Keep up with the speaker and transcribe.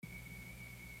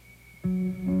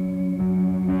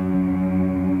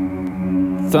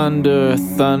Thunder,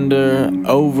 thunder,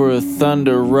 over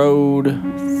Thunder Road.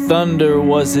 Thunder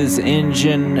was his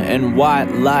engine, and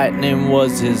white lightning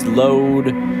was his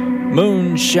load.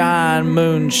 Moonshine,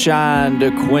 moonshine, to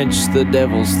quench the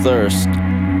devil's thirst.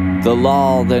 The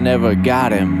law, they never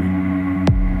got him,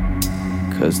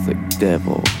 'cause the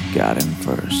devil got him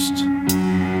first.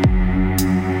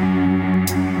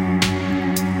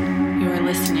 You are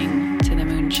listening to the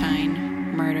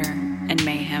Moonshine, Murder, and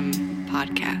Mayhem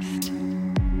podcast.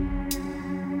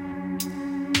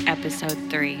 Episode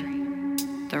 3,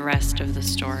 The Rest of the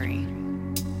Story.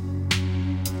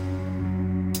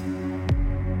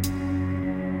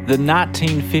 The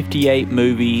 1958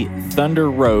 movie Thunder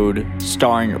Road,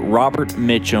 starring Robert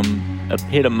Mitchum,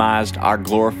 epitomized our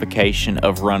glorification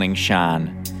of running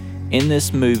shine. In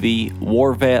this movie,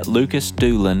 war vet Lucas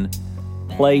Doolin,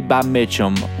 played by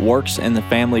Mitchum, works in the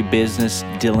family business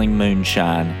dealing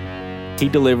moonshine. He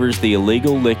delivers the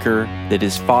illegal liquor that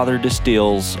his father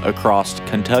distills across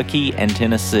Kentucky and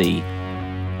Tennessee.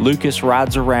 Lucas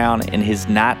rides around in his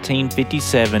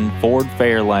 1957 Ford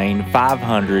Fairlane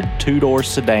 500 two-door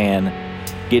sedan,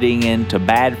 getting into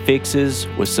bad fixes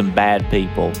with some bad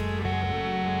people.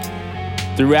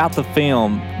 Throughout the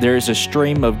film, there is a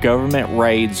stream of government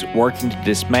raids working to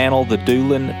dismantle the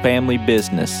Doolin family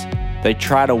business. They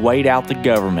try to wait out the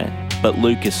government, but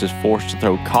Lucas is forced to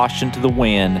throw caution to the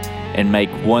wind and make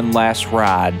one last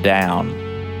ride down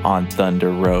on Thunder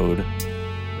Road.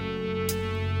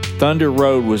 Thunder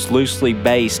Road was loosely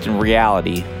based in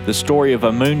reality, the story of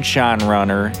a moonshine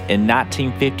runner in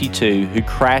 1952 who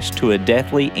crashed to a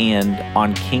deathly end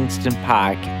on Kingston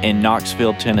Pike in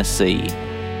Knoxville, Tennessee.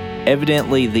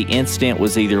 Evidently, the incident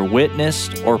was either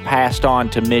witnessed or passed on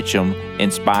to Mitchum,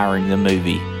 inspiring the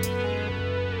movie.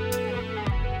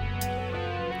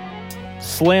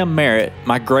 Slim Merritt,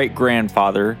 my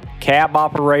great-grandfather, cab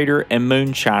operator and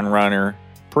moonshine runner,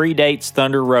 predates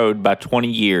Thunder Road by 20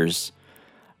 years.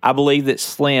 I believe that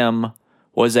Slim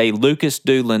was a Lucas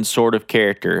Doolin sort of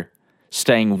character,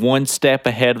 staying one step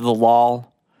ahead of the law,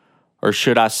 or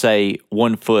should I say,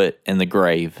 1 foot in the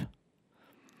grave.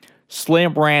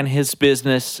 Slim ran his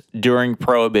business during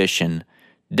Prohibition.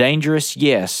 Dangerous,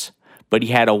 yes, but he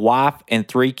had a wife and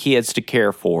 3 kids to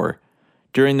care for.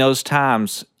 During those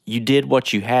times, you did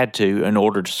what you had to in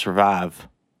order to survive.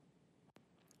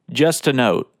 Just a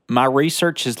note, my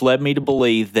research has led me to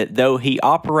believe that though he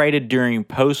operated during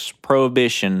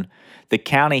post-Prohibition, the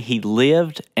county he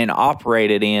lived and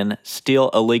operated in still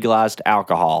illegalized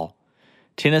alcohol.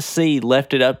 Tennessee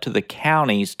left it up to the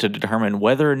counties to determine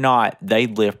whether or not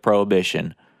they'd lift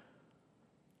Prohibition.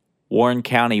 Warren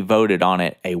County voted on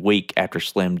it a week after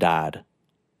Slim died.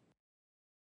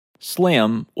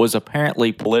 Slim was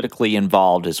apparently politically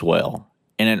involved as well.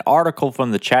 In an article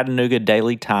from the Chattanooga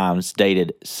Daily Times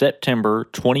dated September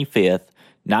 25th,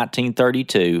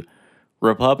 1932,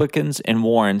 Republicans in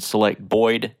Warren select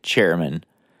Boyd chairman.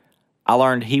 I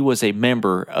learned he was a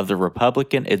member of the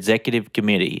Republican Executive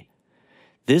Committee.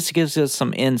 This gives us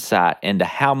some insight into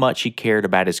how much he cared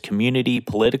about his community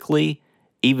politically,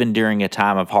 even during a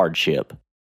time of hardship.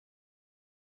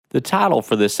 The title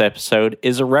for this episode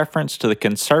is a reference to the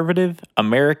conservative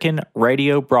American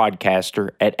radio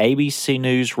broadcaster at ABC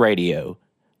News Radio.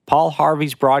 Paul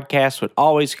Harvey's broadcast would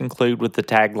always conclude with the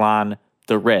tagline,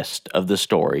 "The rest of the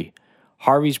story."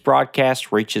 Harvey's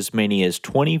broadcast reach as many as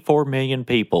 24 million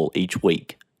people each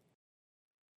week.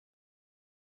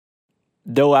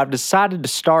 Though I've decided to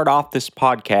start off this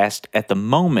podcast at the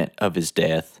moment of his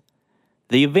death,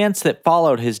 the events that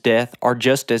followed his death are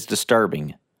just as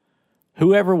disturbing.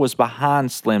 Whoever was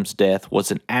behind Slim's death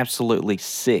was an absolutely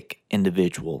sick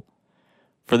individual.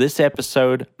 For this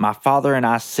episode, my father and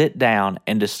I sit down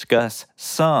and discuss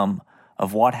some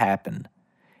of what happened.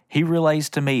 He relays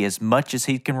to me as much as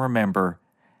he can remember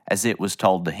as it was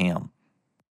told to him.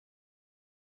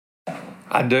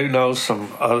 I do know some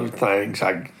other things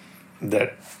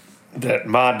that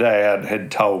my dad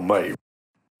had told me.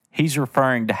 He's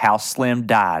referring to how Slim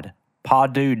died. Pa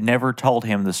Dude never told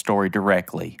him the story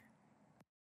directly.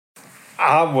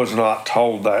 I was not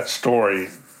told that story.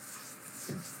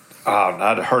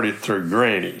 I'd heard it through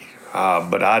Granny,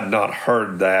 but I'd not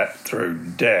heard that through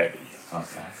Daddy.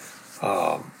 Okay.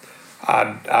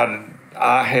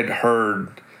 I had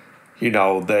heard,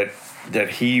 that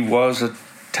he was a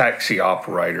taxi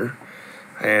operator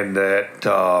and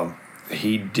that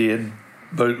he did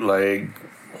bootleg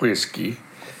whiskey.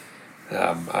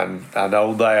 I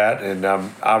know that, and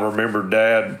I remember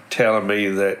Dad telling me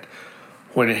that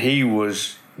when he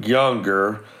was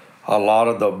younger, a lot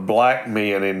of the black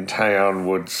men in town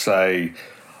would say,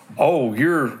 "Oh,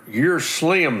 you're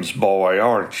Slim's boy,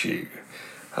 aren't you?"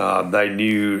 They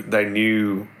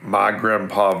knew my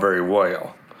grandpa very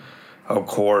well. Of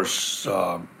course,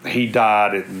 he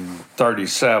died in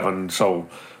 '37, so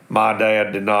my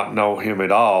dad did not know him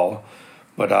at all.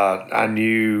 But I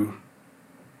knew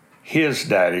his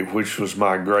daddy, which was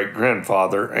my great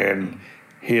grandfather, and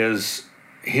his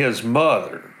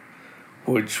mother,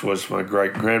 which was my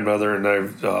great grandmother, and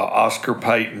they Oscar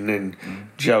Payton and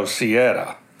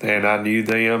Josietta, and I knew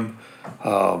them.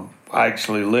 I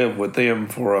actually lived with them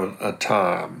for a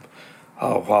time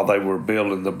while they were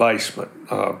building the basement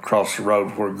across the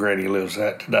road where Granny lives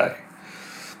at today.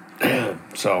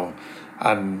 So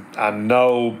I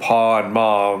know Pa and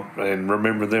Ma and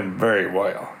remember them very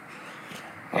well.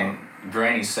 And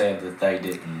Granny said that they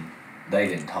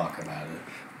didn't talk about it.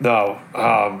 No,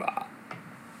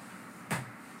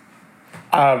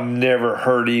 I've never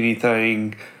heard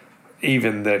anything,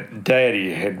 even that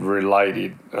Daddy had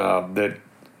related that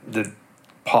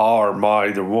Pa or Ma,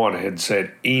 either one, had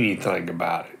said anything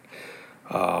about it.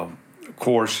 Of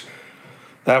course,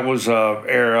 that was a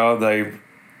era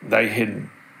they had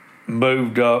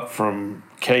moved up from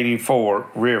Katy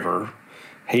Fork River,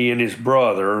 he and his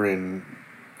brother, in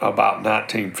about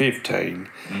 1915,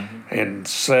 and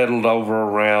settled over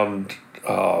around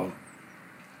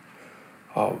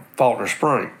Faulkner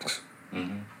Springs.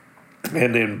 And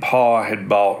then Pa had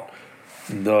bought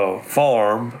the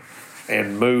farm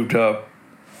and moved up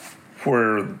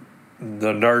where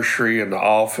the nursery and the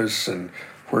office and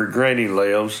where Granny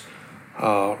lives.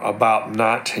 About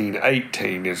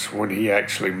 1918 is when he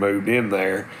actually moved in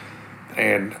there.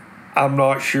 And I'm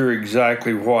not sure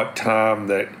exactly what time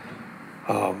that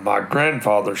my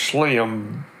grandfather,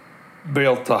 Slim,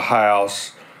 built the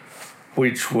house,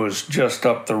 which was just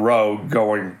up the road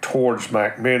going towards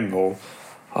McMinnville,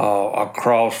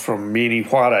 across from Minnie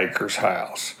Whiteacre's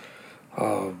house.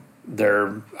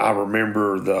 There, I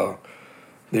remember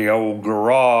the old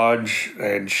garage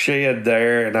and shed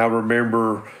there, and I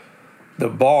remember the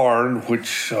barn,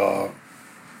 which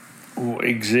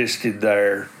existed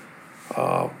there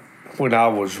when I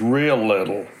was real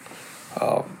little.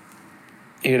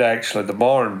 The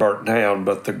barn burnt down,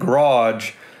 but the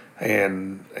garage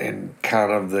and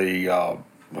kind of the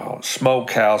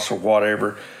smokehouse or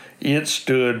whatever, it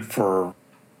stood for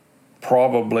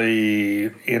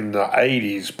probably in the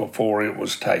 80s before it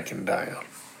was taken down.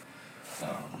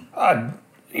 I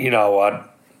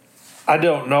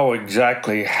don't know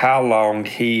exactly how long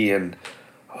he and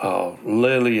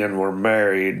Lillian were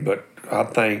married, but I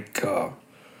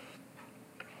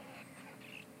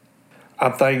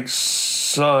think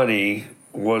Sonny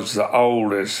was the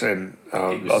oldest, and He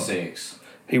was 6.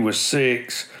 He was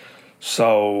 6,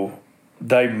 so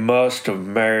they must have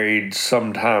married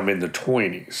sometime in the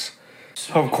 20s.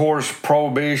 Of course,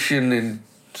 Prohibition and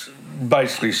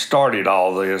basically started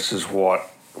all this is what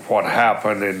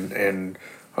happened, and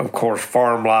of course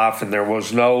farm life, and there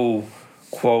was no,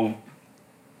 quote,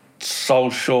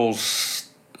 social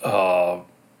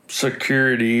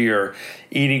security or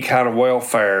any kind of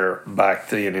welfare back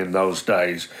then in those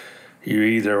days. You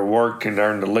either worked and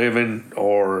earned a living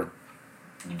or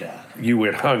You died. you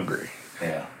went hungry.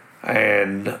 Yeah.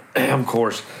 And of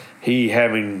course, he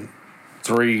having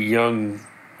 3 young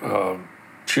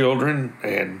children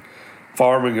and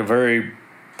farming a very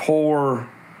poor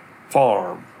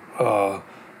farm. The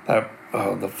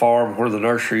farm where the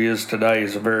nursery is today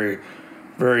is a very,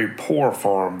 very poor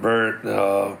farm.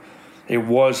 It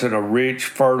wasn't a rich,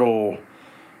 fertile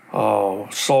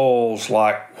soils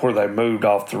like where they moved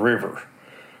off the river.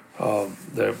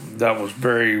 That was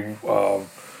very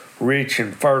rich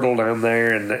and fertile down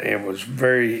there, and it was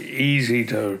very easy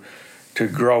to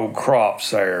grow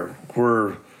crops there.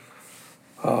 Where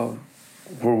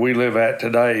we live at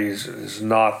today is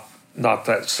not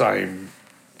that same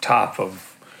type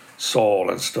of soil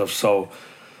and stuff. So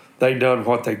they done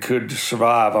what they could to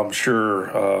survive, I'm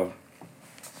sure.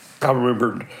 I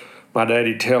remembered my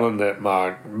daddy telling that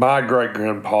my great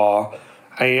grandpa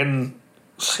and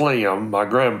Slim, my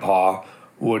grandpa,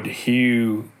 would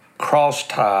hew cross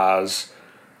ties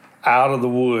out of the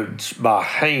woods by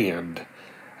hand,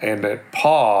 and that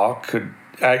Pa could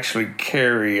actually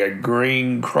carry a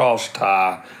green cross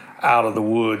tie out of the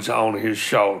woods on his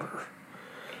shoulder.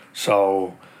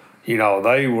 So,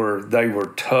 they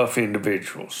were tough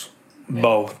individuals.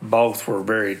 Yeah. Both were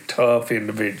very tough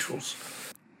individuals.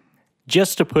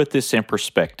 Just to put this in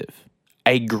perspective,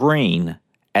 a green,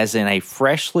 as in a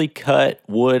freshly cut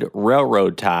wood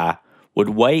railroad tie, would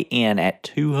weigh in at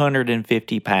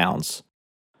 250 pounds.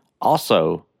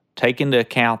 Also, take into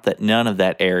account that none of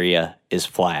that area is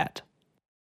flat.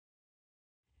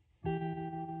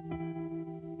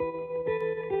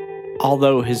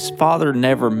 Although his father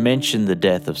never mentioned the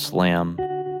death of Slim,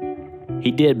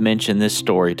 he did mention this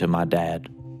story to my dad.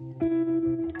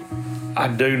 I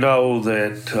do know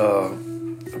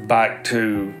that back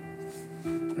to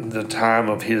the time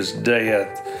of his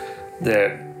death,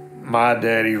 that my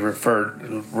daddy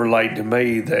relayed to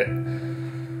me that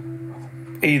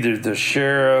either the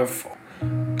sheriff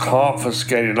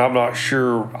confiscated, I'm not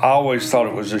sure, I always thought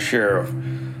it was the sheriff,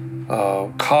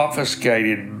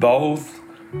 confiscated both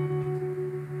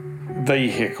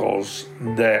vehicles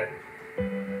that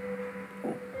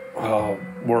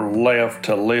were left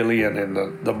to Lillian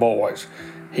and the boys.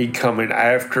 He come in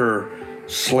after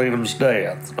Slim's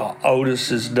death,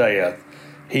 Otis's death.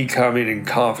 He come in and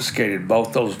confiscated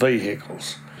both those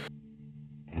vehicles.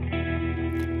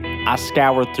 I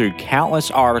scoured through countless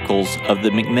articles of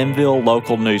the McMinnville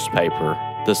local newspaper,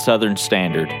 the Southern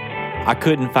Standard. I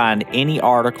couldn't find any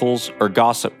articles or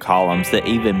gossip columns that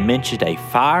even mentioned a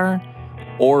fire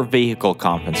or vehicle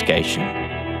confiscation.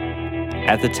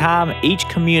 At the time, each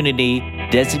community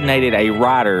designated a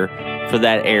writer for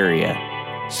that area.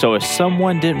 So if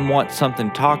someone didn't want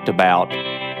something talked about,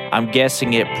 I'm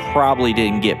guessing it probably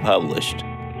didn't get published.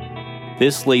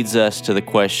 This leads us to the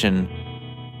question,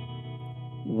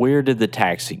 where did the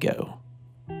taxi go?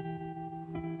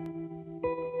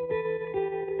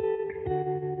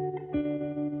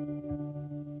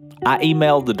 I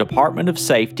emailed the Department of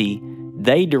Safety.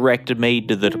 They directed me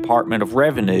to the Department of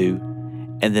Revenue,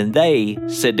 and then they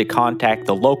said to contact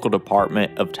the local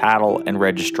Department of Title and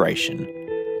Registration.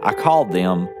 I called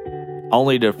them,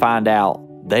 only to find out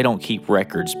they don't keep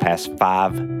records past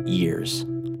 5 years.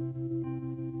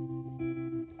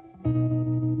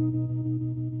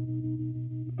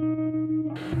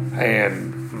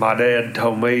 And my dad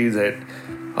told me that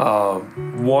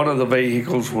one of the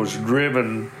vehicles was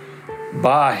driven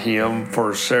by him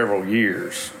for several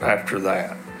years after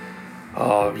that.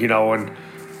 And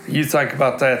you think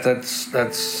about that,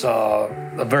 that's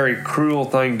a very cruel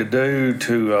thing to do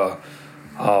to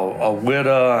a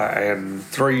widow and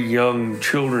 3 young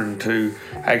children, to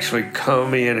actually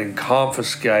come in and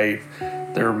confiscate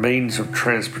their means of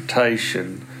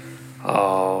transportation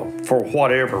for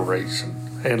whatever reason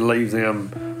and leave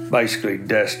them basically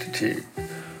destitute.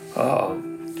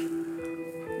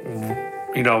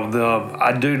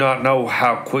 I do not know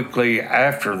how quickly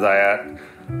after that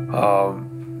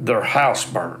their house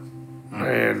burned.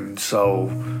 And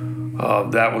so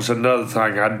that was another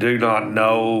thing. I do not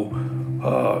know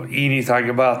anything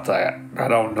about that. I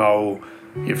don't know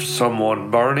if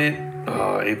someone burned it,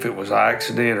 if it was an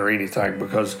accident or anything,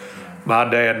 because my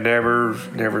dad never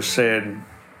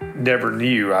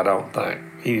knew, I don't think,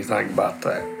 anything about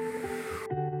that.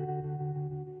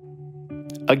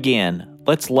 Again,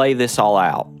 let's lay this all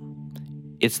out.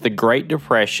 It's the Great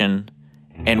Depression,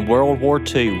 and World War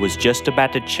II was just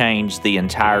about to change the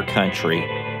entire country.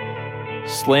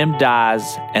 Slim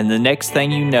dies, and the next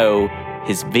thing you know,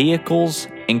 his vehicles,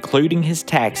 including his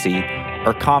taxi,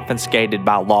 are confiscated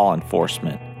by law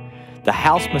enforcement. The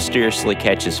house mysteriously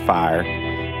catches fire.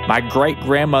 My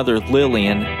great-grandmother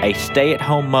Lillian, a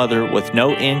stay-at-home mother with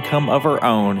no income of her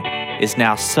own, is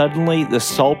now suddenly the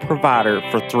sole provider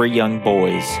for 3 young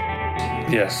boys.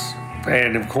 Yes,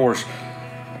 and of course,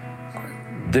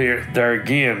 there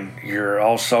again, you're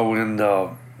also in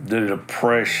the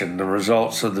Depression, the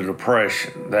results of the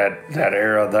Depression, that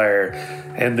era there.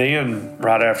 And then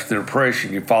right after the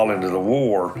Depression, you fall into the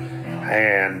war,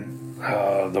 and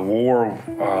the war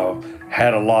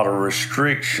had a lot of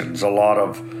restrictions, a lot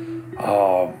of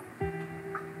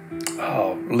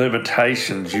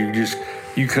limitations.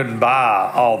 You couldn't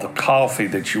buy all the coffee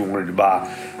that you wanted to buy.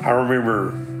 I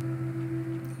remember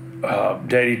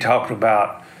Daddy talking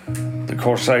about, of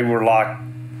course, they were like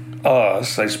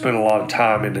us. They spent a lot of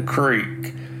time in the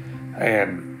creek,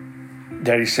 and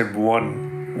Daddy said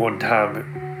one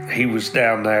time he was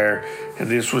down there, and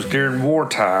this was during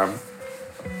wartime,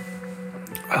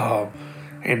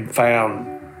 and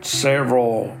found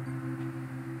several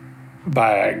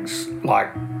bags,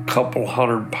 like a couple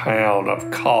 100 pounds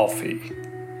of coffee.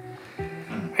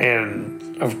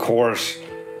 And of course,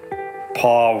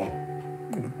 Pa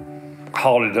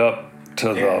hauled it up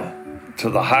to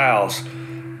the house,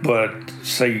 but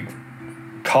see,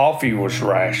 coffee was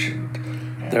rationed.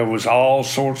 There was all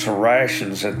sorts of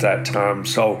rations at that time,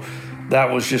 so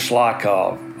that was just like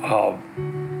a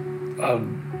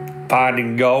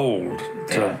finding gold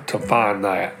to find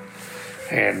that.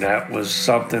 And that was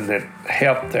something that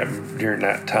helped them during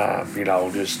that time,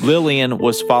 just... Lillian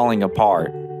was falling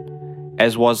apart,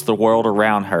 as was the world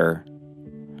around her.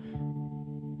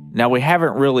 Now, we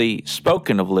haven't really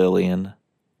spoken of Lillian,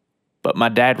 but my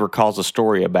dad recalls a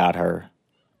story about her.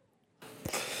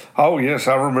 Oh, yes,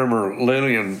 I remember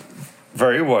Lillian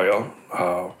very well.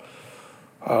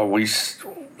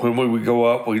 When we would go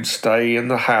up, we'd stay in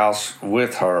the house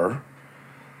with her,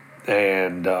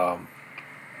 and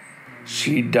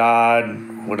she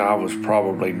died when I was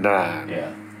probably 9.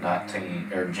 Yeah,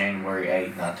 January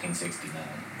 8, 1969.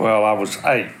 Well, I was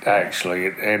 8 actually,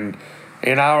 and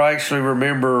I actually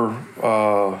remember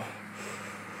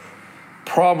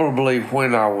probably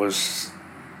when I was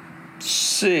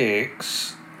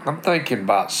 6. I'm thinking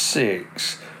about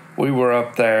 6. We were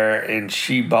up there, and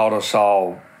she bought us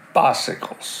all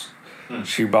bicycles.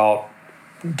 She bought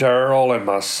Daryl and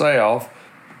myself.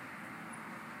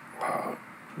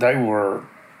 They were,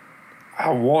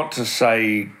 I want to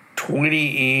say,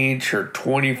 20-inch or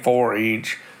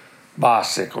 24-inch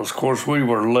bicycles. Of course, we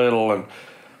were little, and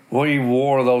we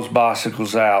wore those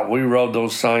bicycles out. We rode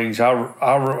those things. I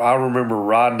remember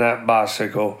riding that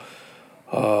bicycle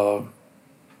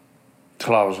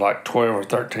till I was like 12 or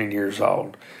 13 years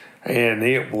old. And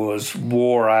it was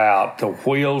wore out. The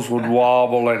wheels would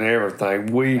wobble and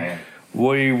everything. We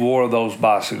wore those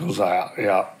bicycles out,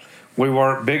 yeah. We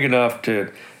weren't big enough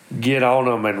to get on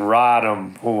them and ride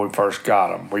them when we first got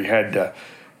them. We had to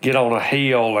get on a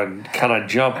hill and kind of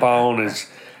jump on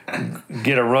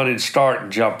get a running start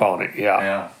and jump on it,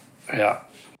 yeah.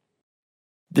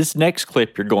 This next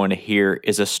clip you're going to hear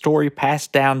is a story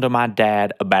passed down to my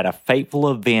dad about a fateful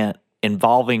event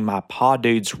involving my Pa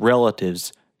Dude's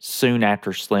relatives soon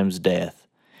after Slim's death.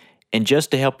 And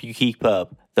just to help you keep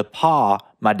up, the Pa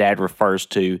my dad refers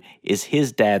to is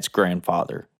his dad's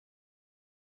grandfather.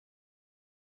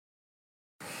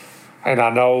 And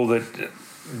I know that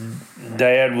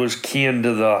Dad was kin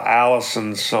to the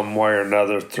Allisons some way or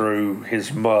another through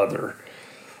his mother.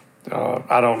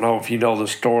 I don't know if you know the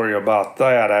story about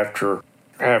that.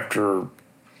 After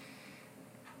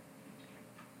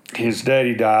his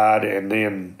daddy died, and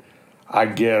then I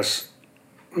guess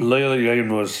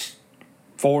Lillian was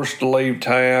forced to leave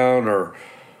town or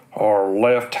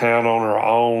left town on her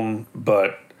own,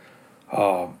 but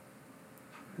one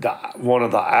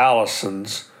of the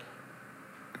Allisons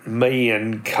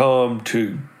men come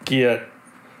to get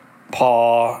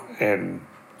Pa and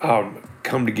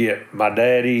come to get my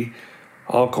daddy,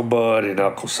 Uncle Bud, and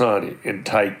Uncle Sonny and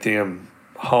take them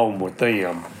home with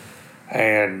them.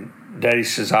 And Daddy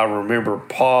says, I remember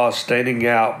Pa standing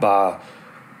out by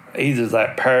either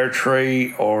that pear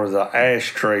tree or the ash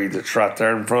tree that's right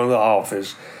there in front of the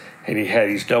office, and he had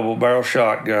his double-barrel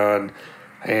shotgun,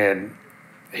 and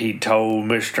he told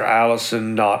Mr.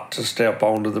 Allison not to step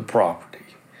onto the property.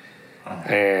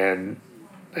 And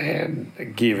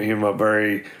give him a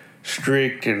very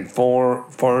strict and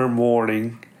firm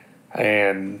warning,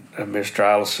 and Mr.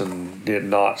 Allison did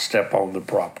not step on the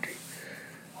property.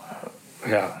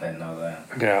 Yeah, I didn't know that.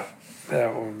 Yeah,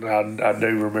 I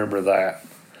do remember that.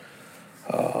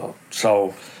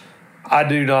 So I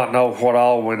do not know what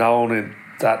all went on in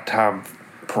that time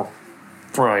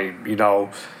frame. You know,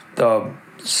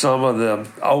 some of the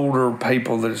older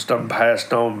people that's done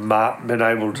passed on might have been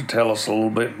able to tell us a little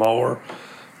bit more,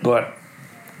 but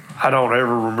I don't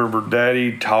ever remember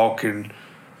Daddy talking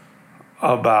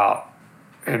about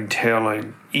and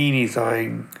telling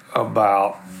anything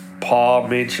about Pa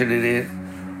mentioning it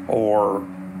or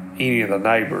any of the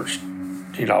neighbors,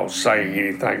 you know, saying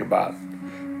anything about it.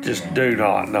 Just do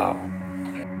not know.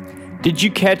 Did you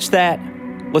catch that?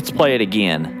 Let's play it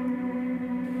again.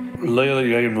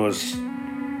 Lillian was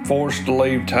forced to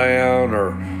leave town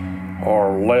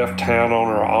or left town on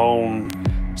her own.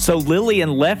 So Lillian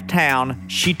left town,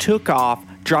 she took off,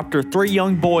 dropped her 3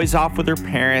 young boys off with her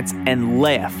parents, and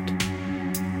left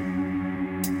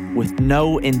with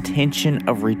no intention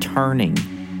of returning.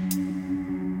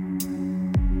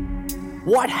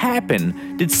 What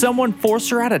happened? Did someone force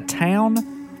her out of town?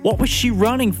 What was she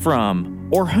running from?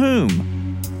 Or whom?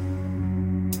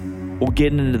 We'll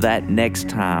get into that next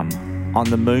time on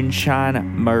the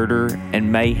Moonshine, Murder, and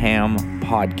Mayhem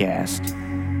podcast.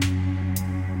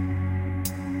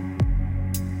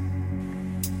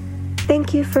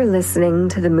 Thank you for listening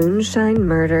to the Moonshine,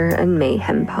 Murder, and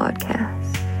Mayhem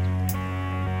podcast.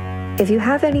 If you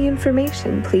have any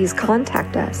information, please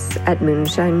contact us at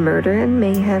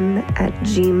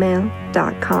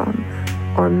moonshinemurderandmayhem@gmail.com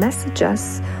or message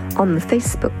us on the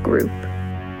Facebook group